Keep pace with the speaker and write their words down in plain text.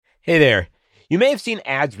Hey there. You may have seen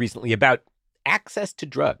ads recently about access to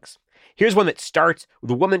drugs. Here's one that starts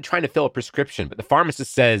with a woman trying to fill a prescription, but the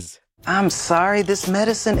pharmacist says, I'm sorry, this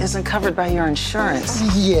medicine isn't covered by your insurance.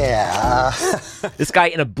 Yeah. This guy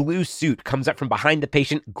in a blue suit comes up from behind the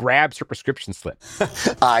patient, grabs her prescription slip.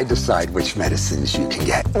 I decide which medicines you can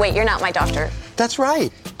get. Wait, you're not my doctor. That's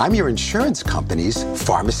right. I'm your insurance company's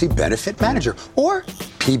pharmacy benefit manager, or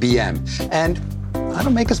PBM. And I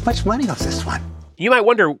don't make as much money off this one. You might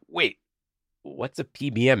wonder, wait, what's a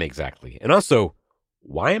PBM exactly? And also,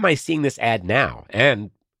 why am I seeing this ad now?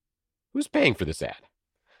 And who's paying for this ad?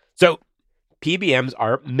 So, PBMs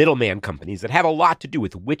are middleman companies that have a lot to do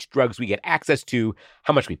with which drugs we get access to,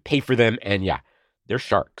 how much we pay for them, and yeah, they're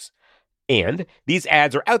sharks. And these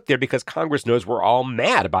ads are out there because Congress knows we're all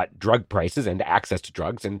mad about drug prices and access to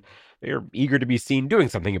drugs, and they're eager to be seen doing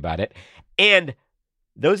something about it. And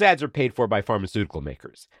those ads are paid for by pharmaceutical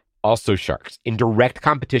makers, also sharks, in direct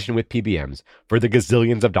competition with PBMs for the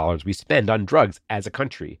gazillions of dollars we spend on drugs as a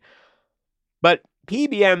country. But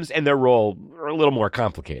PBMs and their role are a little more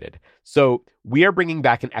complicated. So we are bringing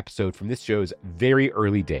back an episode from this show's very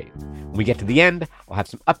early days. When we get to the end, I'll have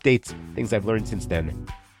some updates, things I've learned since then.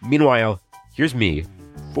 Meanwhile, here's me,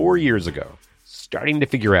 4 years ago, starting to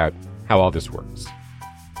figure out how all this works.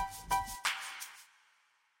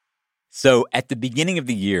 So at the beginning of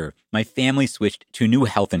the year, my family switched to a new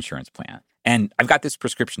health insurance plan. And I've got this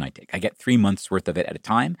prescription I take. I get 3 months worth of it at a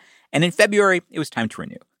time. And in February, it was time to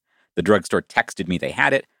renew. The drugstore texted me they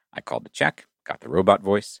had it. I called to check, got the robot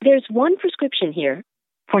voice. There's one prescription here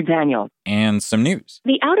for Daniel. And some news.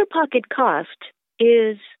 The out-of-pocket cost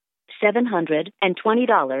is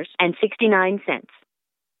 $720.69.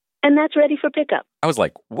 And that's ready for pickup. I was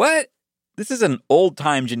like, what? This is an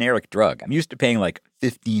old-time generic drug. I'm used to paying like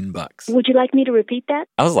 $15. Would you like me to repeat that?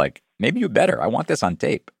 I was like, maybe you better. I want this on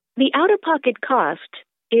tape. The out-of-pocket cost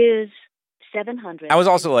is $700. I was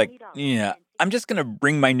also like, yeah, I'm just going to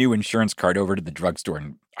bring my new insurance card over to the drugstore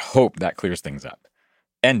and hope that clears things up.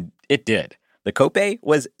 And it did. The copay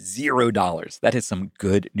was $0. That is some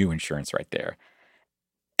good new insurance right there.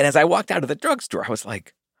 And as I walked out of the drugstore, I was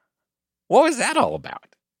like, what was that all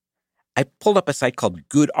about? I pulled up a site called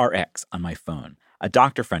GoodRx on my phone. A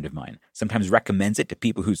doctor friend of mine sometimes recommends it to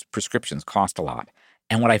people whose prescriptions cost a lot.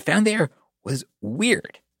 And what I found there was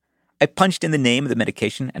weird. I punched in the name of the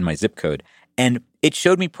medication and my zip code, and it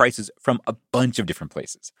showed me prices from a bunch of different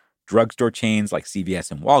places. Drugstore chains like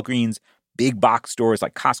CVS and Walgreens, big box stores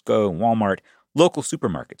like Costco and Walmart, local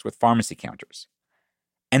supermarkets with pharmacy counters.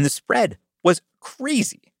 And the spread was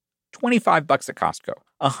crazy. $25 at Costco,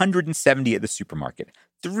 $170 at the supermarket,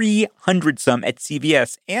 $300 some at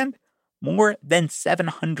CVS, and more than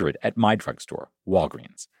 $700 at my drugstore,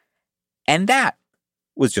 Walgreens. And that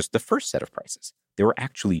was just the first set of prices. There were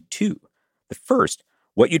actually two. The first,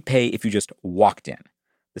 what you'd pay if you just walked in.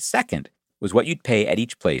 The second was what you'd pay at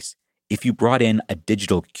each place if you brought in a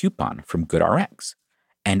digital coupon from GoodRx.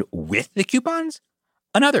 And with the coupons,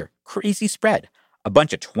 another crazy spread. A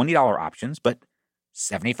bunch of $20 options, but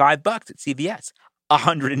 $75 at CVS,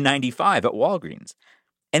 $195 at Walgreens.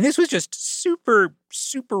 And this was just super,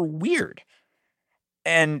 super weird.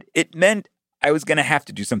 And it meant I was going to have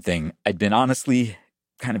to do something I'd been honestly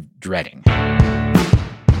kind of dreading.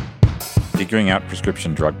 Figuring out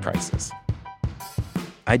prescription drug prices.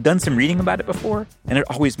 I'd done some reading about it before, and it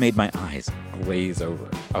always made my eyes glaze over.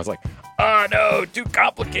 I was like, oh no, too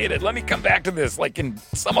complicated. Let me come back to this like in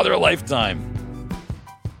some other lifetime.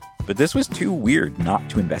 But this was too weird not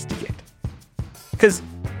to investigate. Because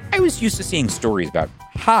I was used to seeing stories about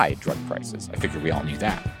high drug prices. I figured we all knew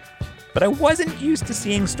that. But I wasn't used to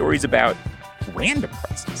seeing stories about random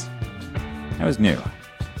prices. That was new.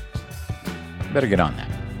 Better get on that.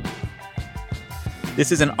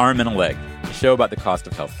 This is An Arm and a Leg, a show about the cost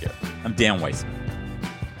of healthcare. I'm Dan Weissman.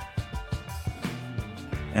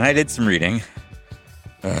 And I did some reading.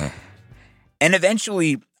 And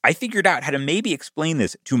eventually, I figured out how to maybe explain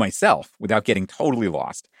this to myself without getting totally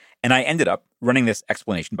lost. And I ended up running this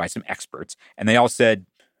explanation by some experts, and they all said,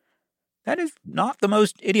 that is not the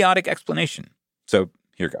most idiotic explanation. So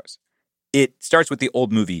here goes. It starts with the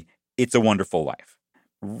old movie, It's a Wonderful Life.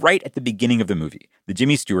 Right at the beginning of the movie, the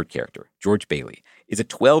Jimmy Stewart character, George Bailey, is a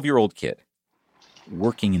 12-year-old kid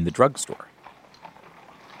working in the drugstore.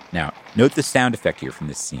 Now, note the sound effect here from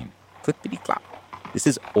this scene. Clippity-clop. This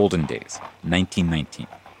is olden days, 1919.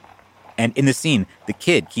 And in the scene, the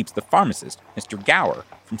kid keeps the pharmacist, Mr. Gower,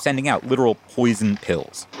 from sending out literal poison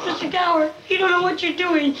pills. Mr. Gower, you don't know what you're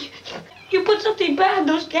doing. You put something bad in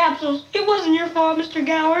those capsules. It wasn't your fault, Mr.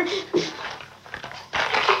 Gower.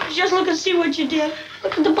 Just look and see what you did.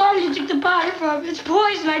 Look at the bottle you took the powder from. It's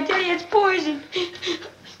poison, I tell you, it's poison.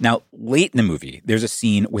 Now, late in the movie, there's a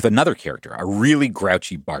scene with another character, a really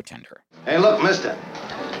grouchy bartender. Hey, look, mister.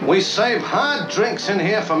 We serve hard drinks in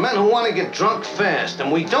here for men who want to get drunk fast,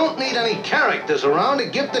 and we don't need any characters around to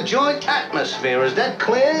give the joint atmosphere. Is that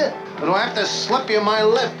clear? Or do I have to slip you my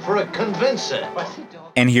lip for a convincer?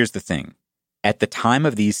 And here's the thing. At the time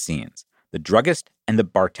of these scenes, the druggist and the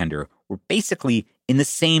bartender were basically in the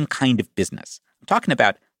same kind of business. I'm talking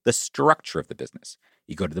about the structure of the business.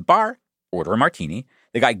 You go to the bar, order a martini,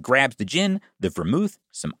 the guy grabs the gin, the vermouth,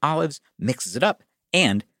 some olives, mixes it up,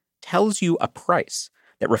 and tells you a price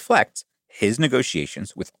that reflects his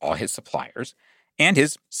negotiations with all his suppliers and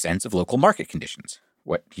his sense of local market conditions,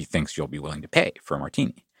 what he thinks you'll be willing to pay for a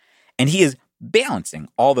martini. And he is balancing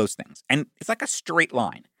all those things. And it's like a straight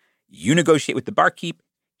line. You negotiate with the barkeep,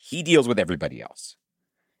 he deals with everybody else.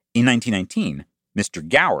 In 1919, Mr.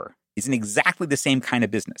 Gower is in exactly the same kind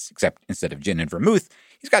of business, except instead of gin and vermouth,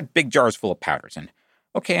 he's got big jars full of powders. And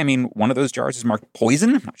okay, I mean, one of those jars is marked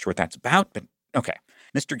poison. I'm not sure what that's about, but okay.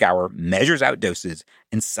 Mr. Gower measures out doses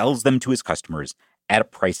and sells them to his customers at a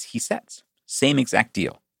price he sets. Same exact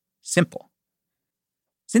deal. Simple.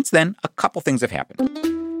 Since then, a couple things have happened.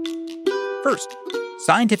 First,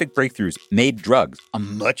 scientific breakthroughs made drugs a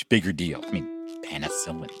much bigger deal. I mean,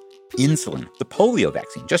 penicillin, insulin, the polio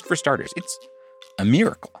vaccine, just for starters. It's a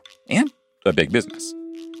miracle and a big business.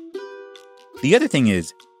 The other thing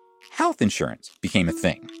is health insurance became a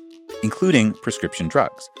thing, including prescription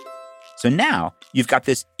drugs. So now you've got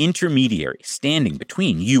this intermediary standing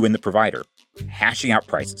between you and the provider, hashing out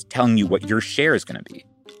prices, telling you what your share is going to be.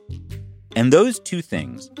 And those two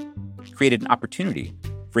things created an opportunity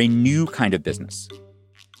for a new kind of business,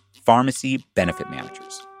 pharmacy benefit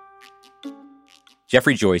managers.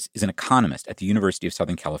 Jeffrey Joyce is an economist at the University of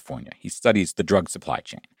Southern California. He studies the drug supply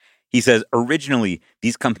chain. He says originally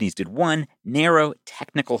these companies did one narrow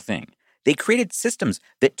technical thing. They created systems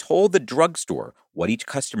that told the drugstore what each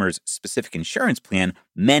customer's specific insurance plan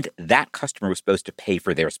meant that customer was supposed to pay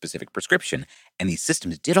for their specific prescription. And these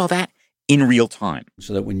systems did all that in real time.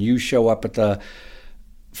 So that when you show up at the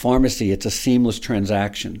pharmacy, it's a seamless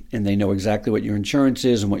transaction, and they know exactly what your insurance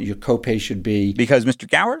is and what your copay should be. Because Mr.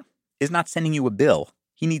 Gower is not sending you a bill.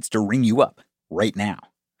 He needs to ring you up right now.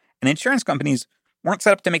 And insurance companies weren't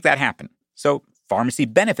set up to make that happen. So pharmacy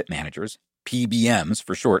benefit managers, PBMs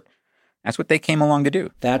for short, that's what they came along to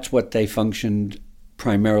do. That's what they functioned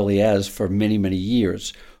primarily as for many, many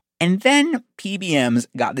years. And then PBMs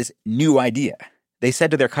got this new idea. They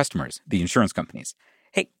said to their customers, the insurance companies,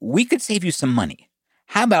 hey, we could save you some money.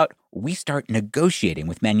 How about we start negotiating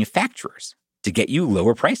with manufacturers to get you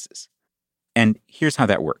lower prices? And here's how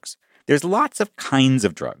that works. There's lots of kinds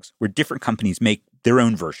of drugs where different companies make their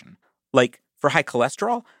own version. Like for high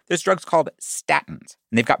cholesterol, there's drugs called statins,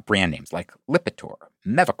 and they've got brand names like Lipitor,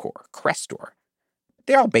 Mevacor, Crestor.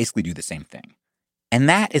 They all basically do the same thing. And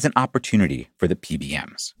that is an opportunity for the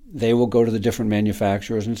PBMs. They will go to the different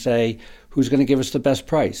manufacturers and say, who's going to give us the best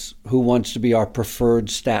price? Who wants to be our preferred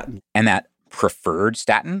statin? And that preferred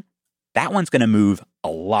statin, that one's going to move a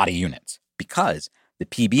lot of units because the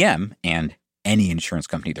PBM and any insurance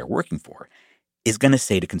company they're working for is going to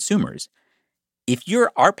say to consumers, if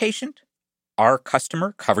you're our patient, our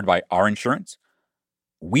customer covered by our insurance,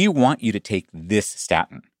 we want you to take this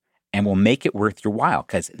statin and we'll make it worth your while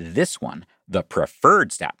because this one, the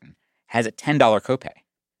preferred statin, has a $10 copay.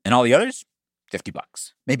 And all the others,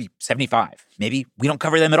 $50, maybe $75. Maybe we don't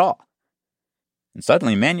cover them at all. And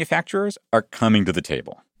suddenly manufacturers are coming to the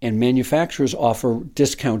table. And manufacturers offer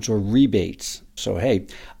discounts or rebates. So, hey,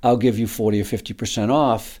 I'll give you 40 or 50%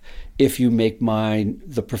 off if you make mine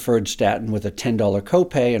the preferred statin with a $10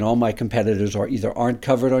 copay, and all my competitors are either aren't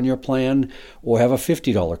covered on your plan or have a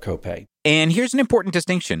 $50 copay. And here's an important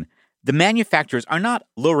distinction. The manufacturers are not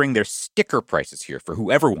lowering their sticker prices here for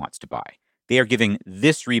whoever wants to buy. They are giving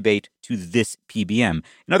this rebate to this PBM.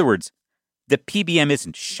 In other words, the PBM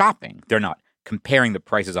isn't shopping. They're not comparing the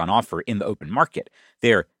prices on offer in the open market.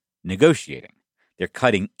 They're negotiating. They're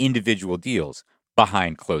cutting individual deals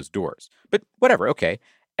behind closed doors. But whatever, okay.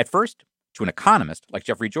 At first, to an economist like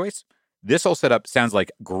Jeffrey Joyce, this whole setup sounds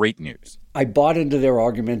like great news. I bought into their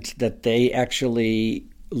argument that they actually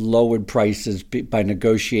lowered prices by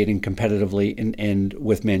negotiating competitively and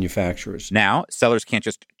with manufacturers. Now, sellers can't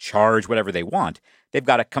just charge whatever they want. They've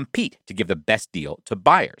got to compete to give the best deal to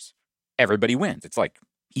buyers. Everybody wins. It's like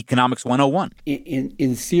Economics 101.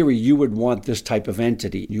 In theory, you would want this type of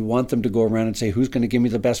entity. You want them to go around and say, who's going to give me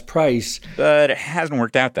the best price? But it hasn't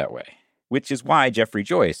worked out that way, which is why Jeffrey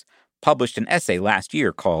Joyce published an essay last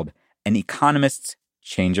year called An Economist's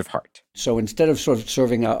Change of Heart. So instead of sort of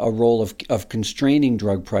serving a role of constraining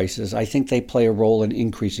drug prices, I think they play a role in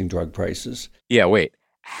increasing drug prices. Yeah, wait.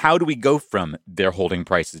 how do we go from they're holding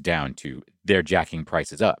prices down to they're jacking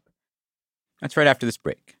prices up? That's right after this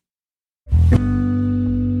break.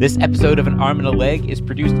 This episode of An Arm and a Leg is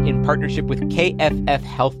produced in partnership with KFF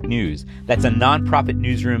Health News. That's a nonprofit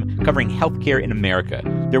newsroom covering healthcare in America.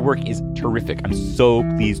 Their work is terrific. I'm so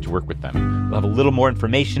pleased to work with them. We'll have a little more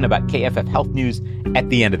information about KFF Health News at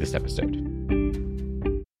the end of this episode.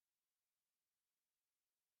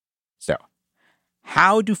 So,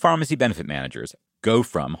 how do pharmacy benefit managers go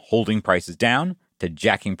from holding prices down to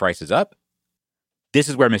jacking prices up? This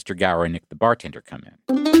is where Mr. Gower and Nick the bartender come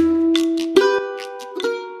in.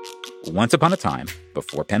 Once upon a time,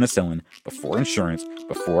 before penicillin, before insurance,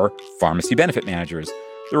 before pharmacy benefit managers,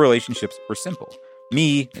 the relationships were simple.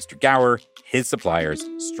 Me, Mr. Gower, his suppliers,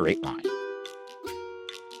 straight line.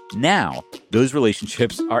 Now, those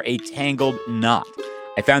relationships are a tangled knot.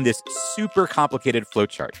 I found this super complicated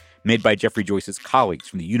flowchart made by Jeffrey Joyce's colleagues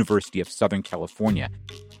from the University of Southern California.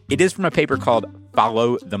 It is from a paper called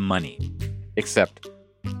Follow the Money. Except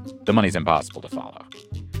the money's impossible to follow.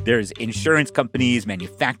 There's insurance companies,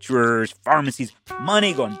 manufacturers, pharmacies,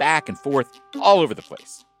 money going back and forth all over the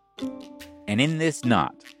place. And in this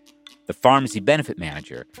knot, the pharmacy benefit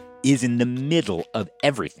manager is in the middle of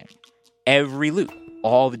everything. Every loop,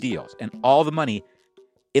 all the deals, and all the money,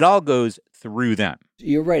 it all goes through them.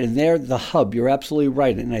 You're right, and they're the hub. You're absolutely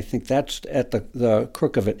right, and I think that's at the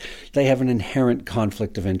crook of it. They have an inherent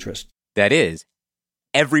conflict of interest. That is,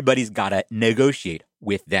 everybody's got to negotiate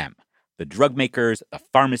with them. The drug makers, the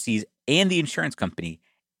pharmacies, and the insurance company,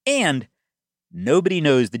 and nobody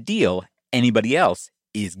knows the deal anybody else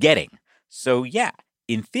is getting. So yeah,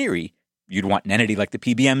 in theory, you'd want an entity like the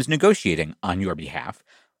PBMs negotiating on your behalf,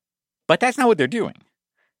 but that's not what they're doing.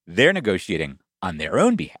 They're negotiating on their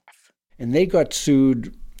own behalf. And they got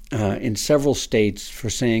sued in several states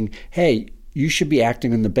for saying, hey, you should be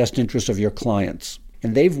acting in the best interest of your clients.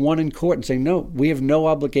 And they've won in court and saying, no, we have no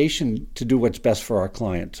obligation to do what's best for our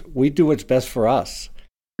clients. We do what's best for us.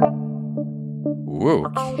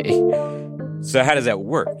 Whoa, okay. So how does that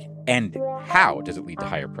work? And how does it lead to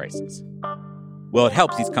higher prices? Well, it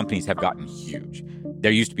helps these companies have gotten huge.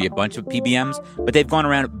 There used to be a bunch of PBMs, but they've gone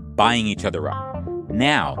around buying each other up.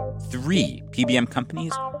 Now, 3 PBM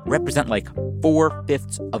companies represent like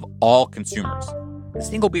 4/5 of all consumers. The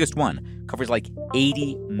single biggest one covers like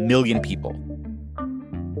 80 million people.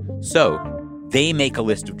 So, they make a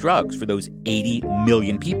list of drugs for those 80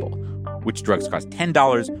 million people. Which drugs cost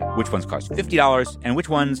 $10, which ones cost $50, and which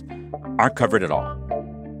ones aren't covered at all.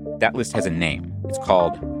 That list has a name. It's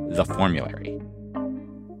called the formulary.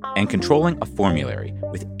 And controlling a formulary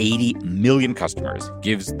with 80 million customers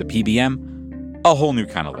gives the PBM a whole new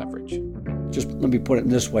kind of leverage. Just let me put it in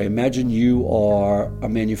this way. Imagine you are a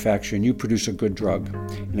manufacturer and you produce a good drug.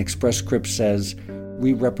 And Express Scripts says,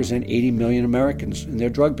 we represent 80 million Americans and their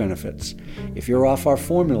drug benefits. If you're off our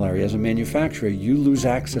formulary as a manufacturer, you lose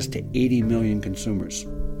access to 80 million consumers.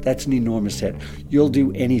 That's an enormous hit. You'll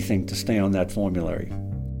do anything to stay on that formulary.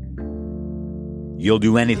 You'll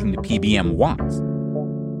do anything the PBM wants.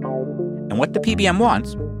 And what the PBM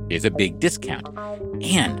wants is a big discount.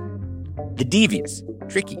 And the devious,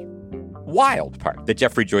 tricky, wild part that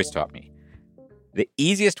Jeffrey Joyce taught me. The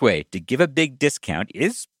easiest way to give a big discount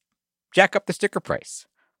is jack up the sticker price,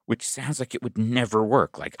 which sounds like it would never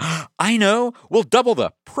work. Like, I know, we'll double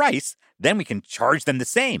the price, then we can charge them the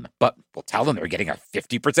same, but we'll tell them they're getting a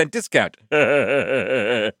 50% discount.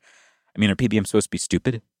 I mean, are PBMs supposed to be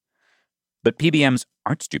stupid? But PBMs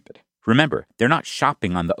aren't stupid. Remember, they're not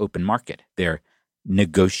shopping on the open market. They're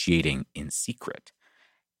negotiating in secret.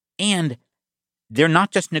 And they're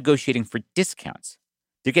not just negotiating for discounts.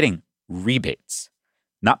 They're getting rebates.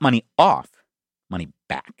 Not money off, money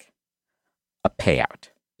back. A payout.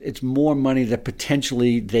 It's more money that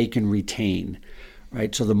potentially they can retain,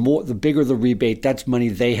 right? So the bigger the rebate, that's money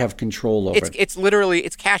they have control over. It's literally,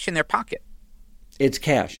 it's cash in their pocket. It's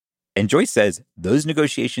cash. And Joyce says those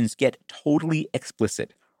negotiations get totally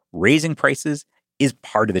explicit. Raising prices is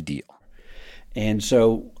part of the deal. And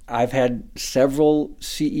so I've had several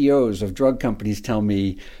CEOs of drug companies tell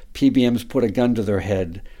me PBMs put a gun to their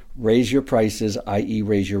head, raise your prices, i.e.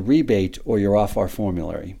 raise your rebate, or you're off our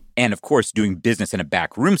formulary. And of course, doing business in a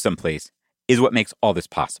back room someplace is what makes all this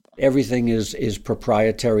possible. Everything is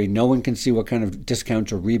proprietary. No one can see what kind of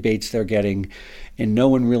discounts or rebates they're getting, and no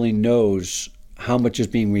one really knows how much is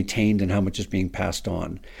being retained and how much is being passed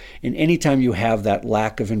on. And anytime you have that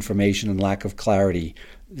lack of information and lack of clarity,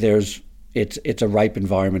 it's a ripe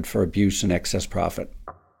environment for abuse and excess profit.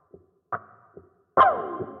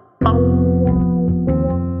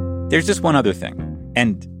 There's just one other thing,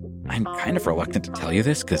 and I'm kind of reluctant to tell you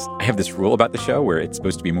this because I have this rule about the show where it's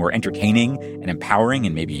supposed to be more entertaining and empowering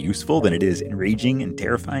and maybe useful than it is enraging and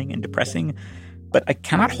terrifying and depressing. But I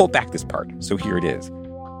cannot hold back this part, so here it is.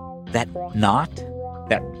 That knot,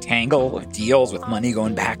 that tangle of deals with money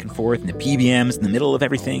going back and forth and the PBMs in the middle of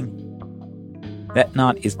everything, that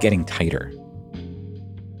knot is getting tighter.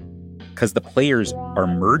 Because the players are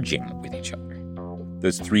merging with each other.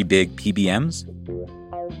 Those three big PBMs,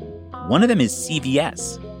 one of them is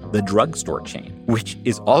CVS, the drugstore chain, which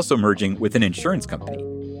is also merging with an insurance company,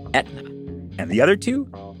 Aetna. And the other two,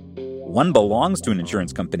 one belongs to an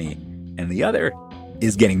insurance company, and the other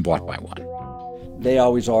is getting bought by one. They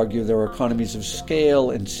always argue there are economies of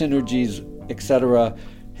scale and synergies, etc.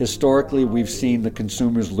 Historically, we've seen the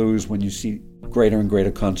consumers lose when you see greater and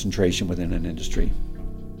greater concentration within an industry.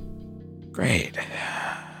 Great.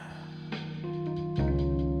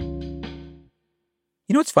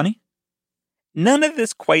 You know what's funny? None of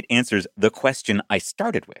this quite answers the question I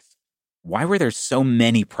started with. Why were there so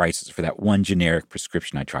many prices for that one generic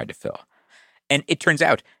prescription I tried to fill? And it turns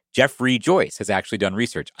out Jeffrey Joyce has actually done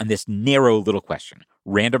research on this narrow little question,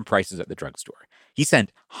 random prices at the drugstore. He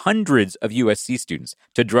sent hundreds of USC students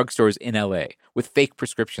to drugstores in LA with fake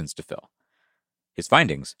prescriptions to fill. His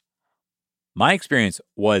findings: my experience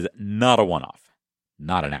was not a one-off,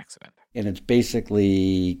 not an accident. And it's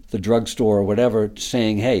basically the drugstore or whatever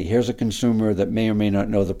saying, hey, here's a consumer that may or may not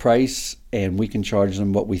know the price, and we can charge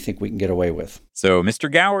them what we think we can get away with. So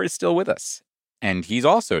Mr. Gower is still with us, and he's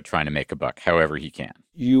also trying to make a buck however he can.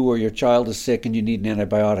 You or your child is sick and you need an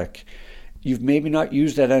antibiotic. You've maybe not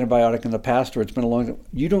used that antibiotic in the past, or it's been a long time.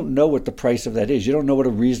 You don't know what the price of that is. You don't know what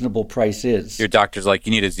a reasonable price is. Your doctor's like,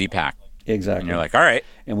 you need a Z-Pack. Exactly. And you're like, all right.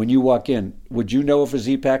 And when you walk in, would you know if a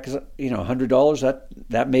Z-Pack is, $100?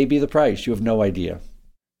 That may be the price. You have no idea.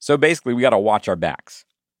 So basically, we got to watch our backs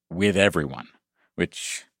with everyone,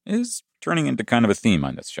 which is turning into kind of a theme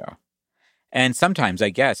on this show. And sometimes, I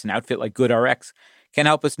guess, an outfit like GoodRx can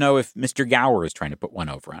help us know if Mr. Gower is trying to put one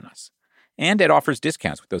over on us. And it offers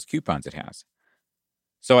discounts with those coupons it has.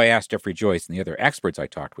 So I asked Jeffrey Joyce and the other experts I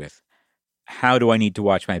talked with, how do I need to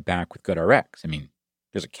watch my back with GoodRx? I mean,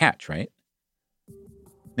 there's a catch, right?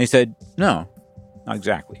 They said, no, not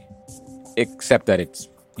exactly. Except that it's,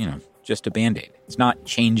 just a Band-Aid. It's not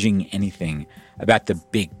changing anything about the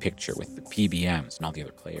big picture with the PBMs and all the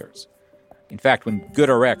other players. In fact, when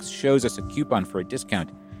GoodRx shows us a coupon for a discount,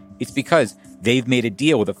 it's because they've made a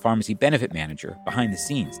deal with a pharmacy benefit manager behind the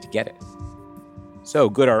scenes to get it. So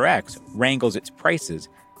GoodRx wrangles its prices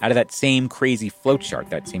out of that same crazy flowchart,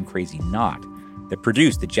 that same crazy knot that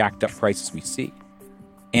produced the jacked up prices we see.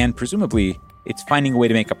 And presumably, it's finding a way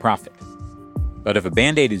to make a profit. But if a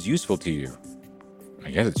Band-Aid is useful to you,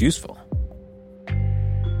 I guess it's useful.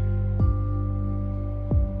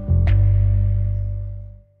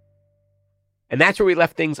 And that's where we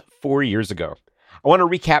left things 4 years ago. I want to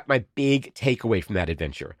recap my big takeaway from that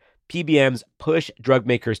adventure. PBMs push drug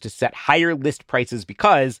makers to set higher list prices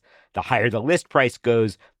because the higher the list price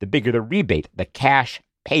goes, the bigger the rebate, the cash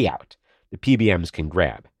payout the PBMs can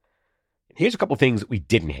grab. Here's a couple things we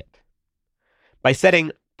didn't hit. By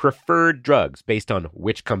setting preferred drugs based on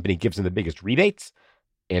which company gives them the biggest rebates,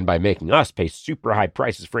 and by making us pay super high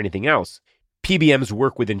prices for anything else, PBMs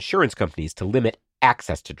work with insurance companies to limit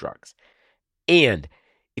access to drugs. And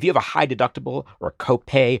if you have a high deductible or a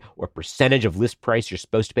copay or percentage of list price you're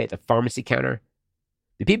supposed to pay at the pharmacy counter,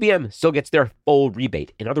 the PBM still gets their full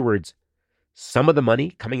rebate. In other words, some of the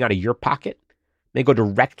money coming out of your pocket may go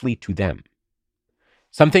directly to them.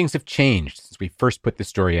 Some things have changed since we first put this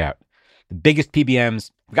story out. The biggest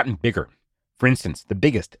PBMs have gotten bigger. For instance, the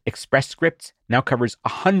biggest, Express Scripts, now covers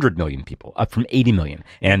 100 million people, up from 80 million.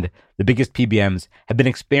 And the biggest PBMs have been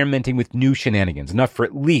experimenting with new shenanigans, enough for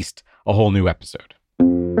at least a whole new episode.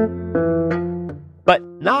 But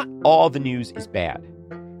not all the news is bad.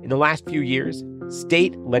 In the last few years,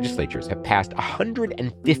 state legislatures have passed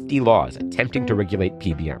 150 laws attempting to regulate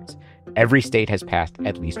PBMs. Every state has passed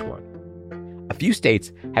at least one. A few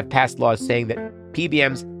states have passed laws saying that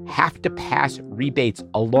PBMs have to pass rebates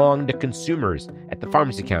along to consumers at the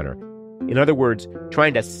pharmacy counter. In other words,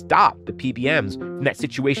 trying to stop the PBMs from that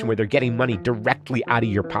situation where they're getting money directly out of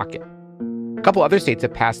your pocket. A couple other states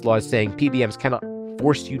have passed laws saying PBMs cannot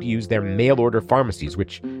force you to use their mail-order pharmacies,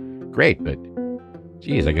 which, great, but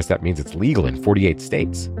geez, I guess that means it's legal in 48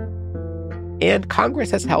 states. And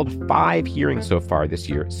Congress has held 5 hearings so far this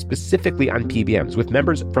year, specifically on PBMs, with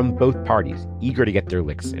members from both parties eager to get their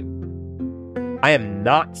licks in. I am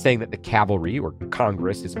not saying that the cavalry or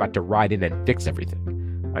Congress is about to ride in and fix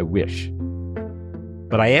everything. I wish.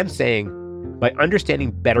 But I am saying, by understanding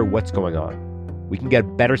better what's going on, we can get a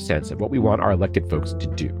better sense of what we want our elected folks to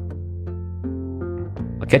do.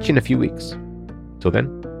 I'll catch you in a few weeks. Till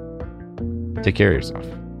then, take care of yourself.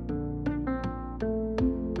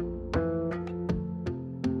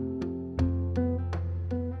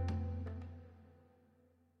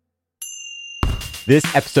 This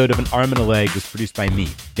episode of An Arm and a Leg was produced by me,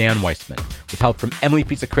 Dan Weissman, with help from Emily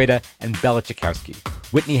Pizzacreta and Bella Chakowski.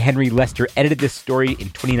 Whitney Henry Lester edited this story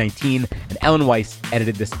in 2019, and Ellen Weiss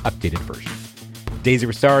edited this updated version. Daisy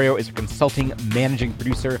Rosario is our consulting managing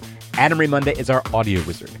producer. Adam Raymonda is our audio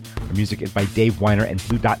wizard. Our music is by Dave Weiner and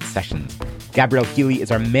Blue Dot Sessions. Gabrielle Healy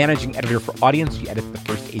is our managing editor for Audience. She edits the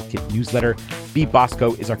First Aid Kit newsletter. Bea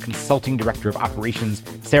Bosco is our consulting director of operations.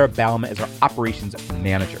 Sarah Balama is our operations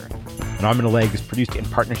manager. An Arm and a Leg is produced in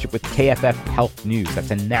partnership with KFF Health News.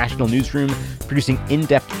 That's a national newsroom producing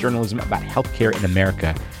in-depth journalism about healthcare in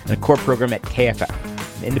America, and a core program at KFF,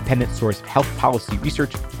 an independent source of health policy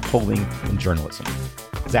research, polling, and journalism.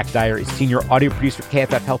 Zach Dyer is senior audio producer at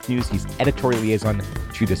KFF Health News. He's editorial liaison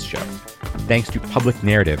to this show. Thanks to Public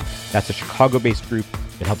Narrative. That's a Chicago-based group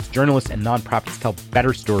that helps journalists and nonprofits tell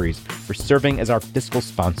better stories, for serving as our fiscal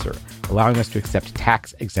sponsor, allowing us to accept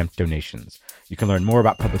tax-exempt donations. You can learn more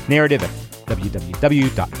about Public Narrative at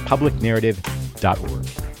www.publicnarrative.org.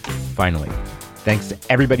 Finally, thanks to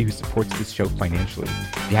everybody who supports this show financially.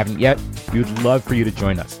 If you haven't yet, we would love for you to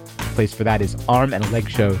join us. The place for that is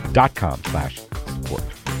armandalegshow.com/support.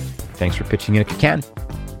 Thanks for pitching in if you can.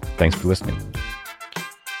 Thanks for listening.